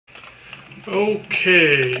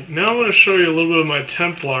Okay, now I'm going to show you a little bit of my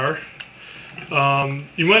Templar.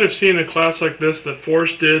 You might have seen a class like this that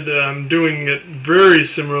Forrest did. I'm doing it very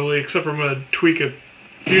similarly, except for I'm going to tweak a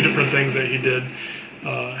few different things that he did.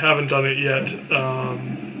 Haven't done it yet.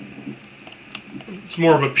 It's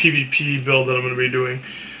more of a PvP build that I'm going to be doing.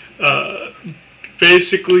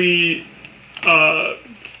 Basically,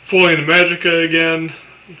 fully into Magicka again.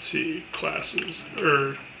 Let's see, classes.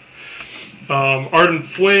 Ardent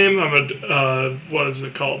Flame, I'm a, what is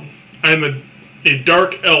it called? I'm a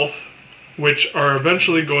Dark Elf, which are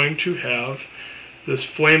eventually going to have this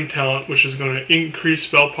Flame talent, which is going to increase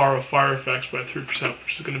spell power of fire effects by 3%,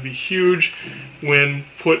 which is going to be huge when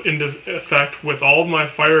put into effect with all of my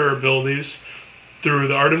fire abilities through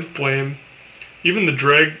the Ardent Flame. Even the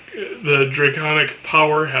Draconic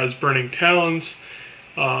Power has Burning Talons,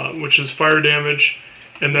 which is fire damage,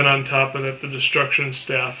 and then on top of that, the Destruction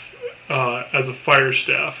Staff as a fire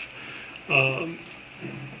staff. I'm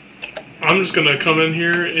just going to come in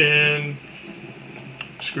here and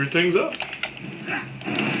screw things up.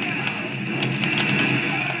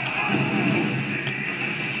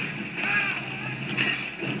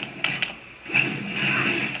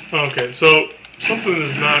 Okay, so something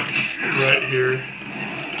is not right here.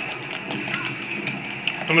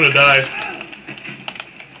 I'm going to die.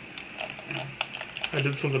 I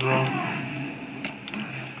did something wrong.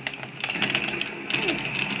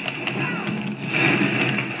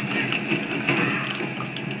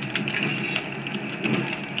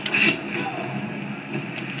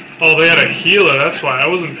 Oh, they had a healer, that's why. I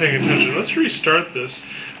wasn't paying attention. Let's restart this.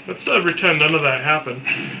 Let's pretend none of that happened.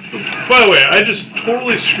 By the way, I just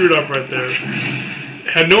totally screwed up right there.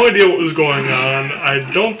 Had no idea what was going on. I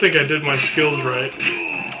don't think I did my skills right.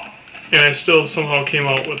 And I still somehow came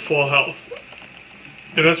out with full health.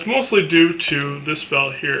 And that's mostly due to this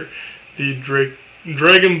spell here. The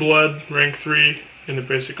Dragon Blood, rank 3, and it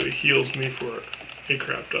basically heals me for a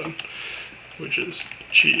crap ton. Which is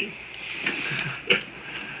cheating.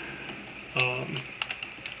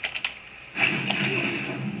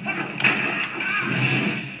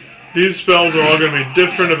 These spells are all going to be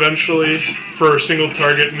different eventually for single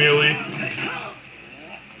target melee.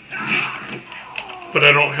 But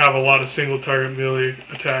I don't have a lot of single target melee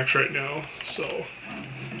attacks right now, so...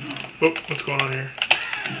 Oh, what's going on here?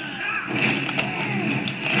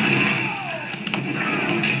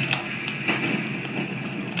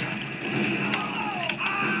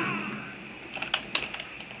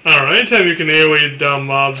 I don't know, anytime you can AoE down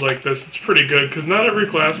mobs like this, it's pretty good, because not every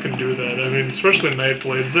class can do that. I mean, especially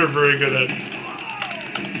Nightblades, they're very good at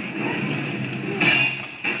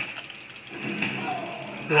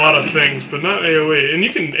a lot of things, but not AoE. And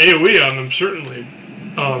you can AoE on them, certainly.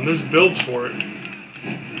 There's builds for it.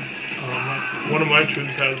 One of my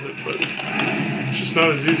tunes has it, but it's just not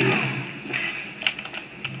as easy.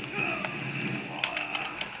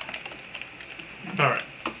 Alright.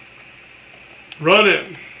 Run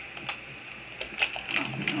in.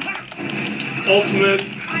 Ultimate.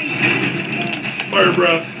 Fire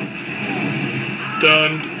Breath.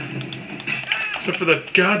 Done. Except for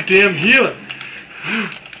that goddamn healer.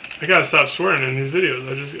 I gotta stop swearing in these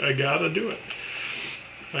videos. I gotta do it.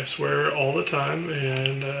 I swear all the time,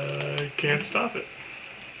 and I can't stop it.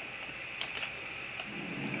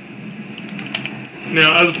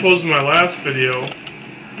 Now, as opposed to my last video,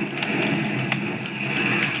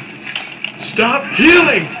 stop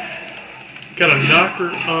healing! Gotta knock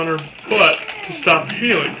her on her butt to stop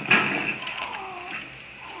healing.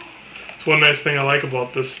 It's one nice thing I like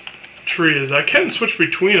about this tree is I can switch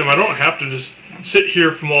between them. I don't have to just sit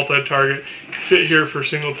here for multi-target, sit here for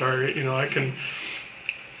single target. You know, I can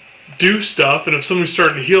do stuff, and if somebody's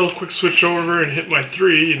starting to heal, quick switch over and hit my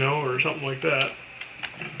 3, you know, or something like that.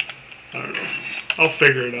 I don't know. I'll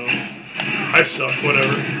figure it out. I suck,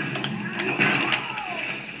 whatever.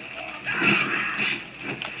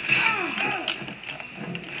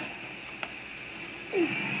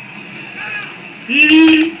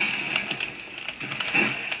 Yee!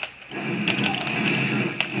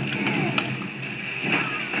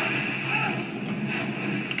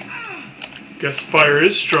 Guess fire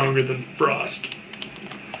is stronger than frost.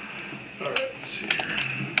 Alright, let's see here.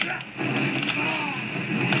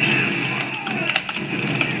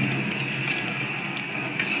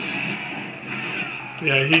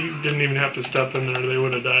 Yeah, he didn't even have to step in there. They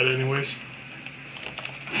would have died anyways.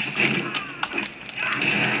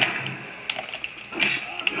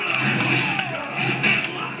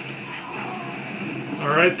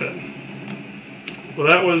 Alright then. Well,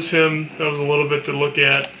 that was him. That was a little bit to look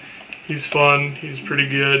at. He's fun. He's pretty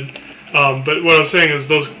good. But what I was saying is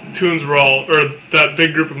those tunes were all, or that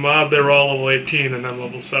big group of mob, they were all level 18 and I'm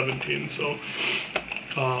level 17. So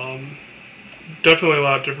definitely a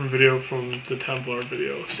lot different video from the Templar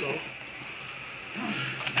video. So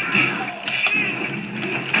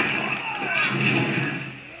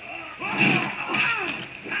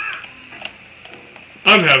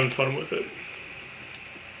I'm having fun with it.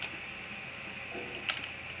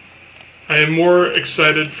 I am more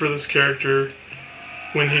excited for this character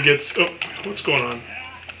when he gets... Oh, what's going on?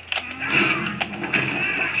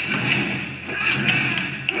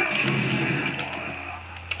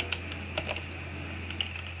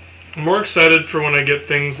 I'm more excited for when I get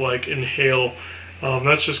things like Inhale.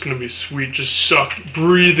 That's just going to be sweet. Just suck,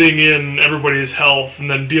 breathing in everybody's health and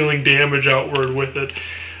then dealing damage outward with it.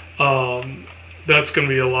 That's going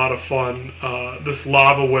to be a lot of fun. This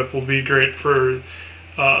Lava Whip will be great for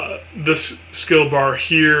this skill bar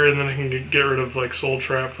here, and then I can get rid of like Soul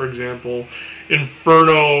Trap, for example.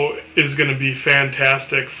 Inferno is going to be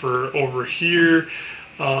fantastic for over here.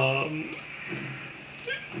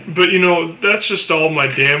 But you know, that's just all my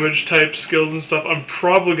damage type skills and stuff. I'm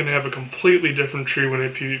probably going to have a completely different tree when I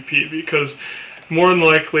PvP, because more than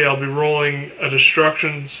likely I'll be rolling a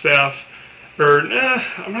destruction staff, or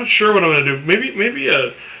I'm not sure what I'm going to do. Maybe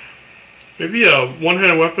a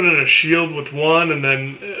one-handed weapon and a shield with one, and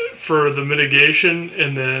then for the mitigation,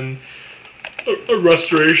 and then a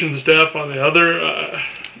restoration staff on the other.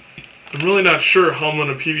 I'm really not sure how I'm going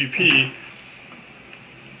to PvP.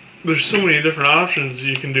 There's so many different options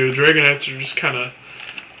you can do. Dragonknights are just kind of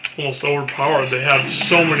almost overpowered. They have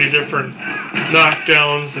so many different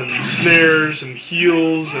knockdowns and snares and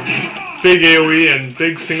heals and big AoE and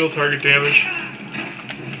big single target damage.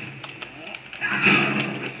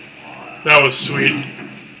 That was sweet.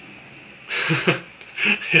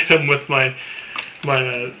 Hit him with my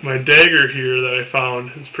dagger here that I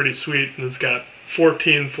found. It's pretty sweet, and it's got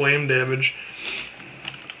 14 flame damage.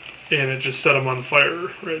 And it just set him on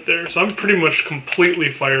fire right there. So I'm pretty much completely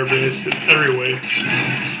fire-based in every way.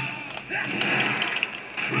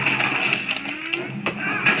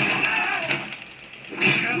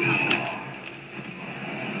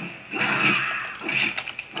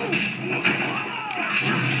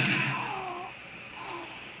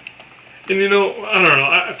 And you know, I don't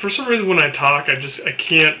know. For some reason, when I talk, I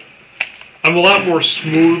can't. I'm a lot more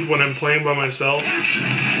smooth when I'm playing by myself.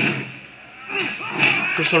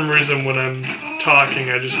 For some reason, when I'm talking,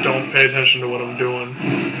 I just don't pay attention to what I'm doing.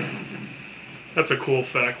 That's a cool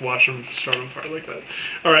fact, watch them start on fire like that.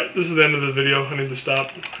 Alright, this is the end of the video. I need to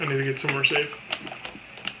stop. I need to get somewhere safe.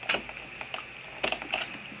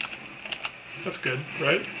 That's good,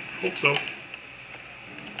 right? Hope so.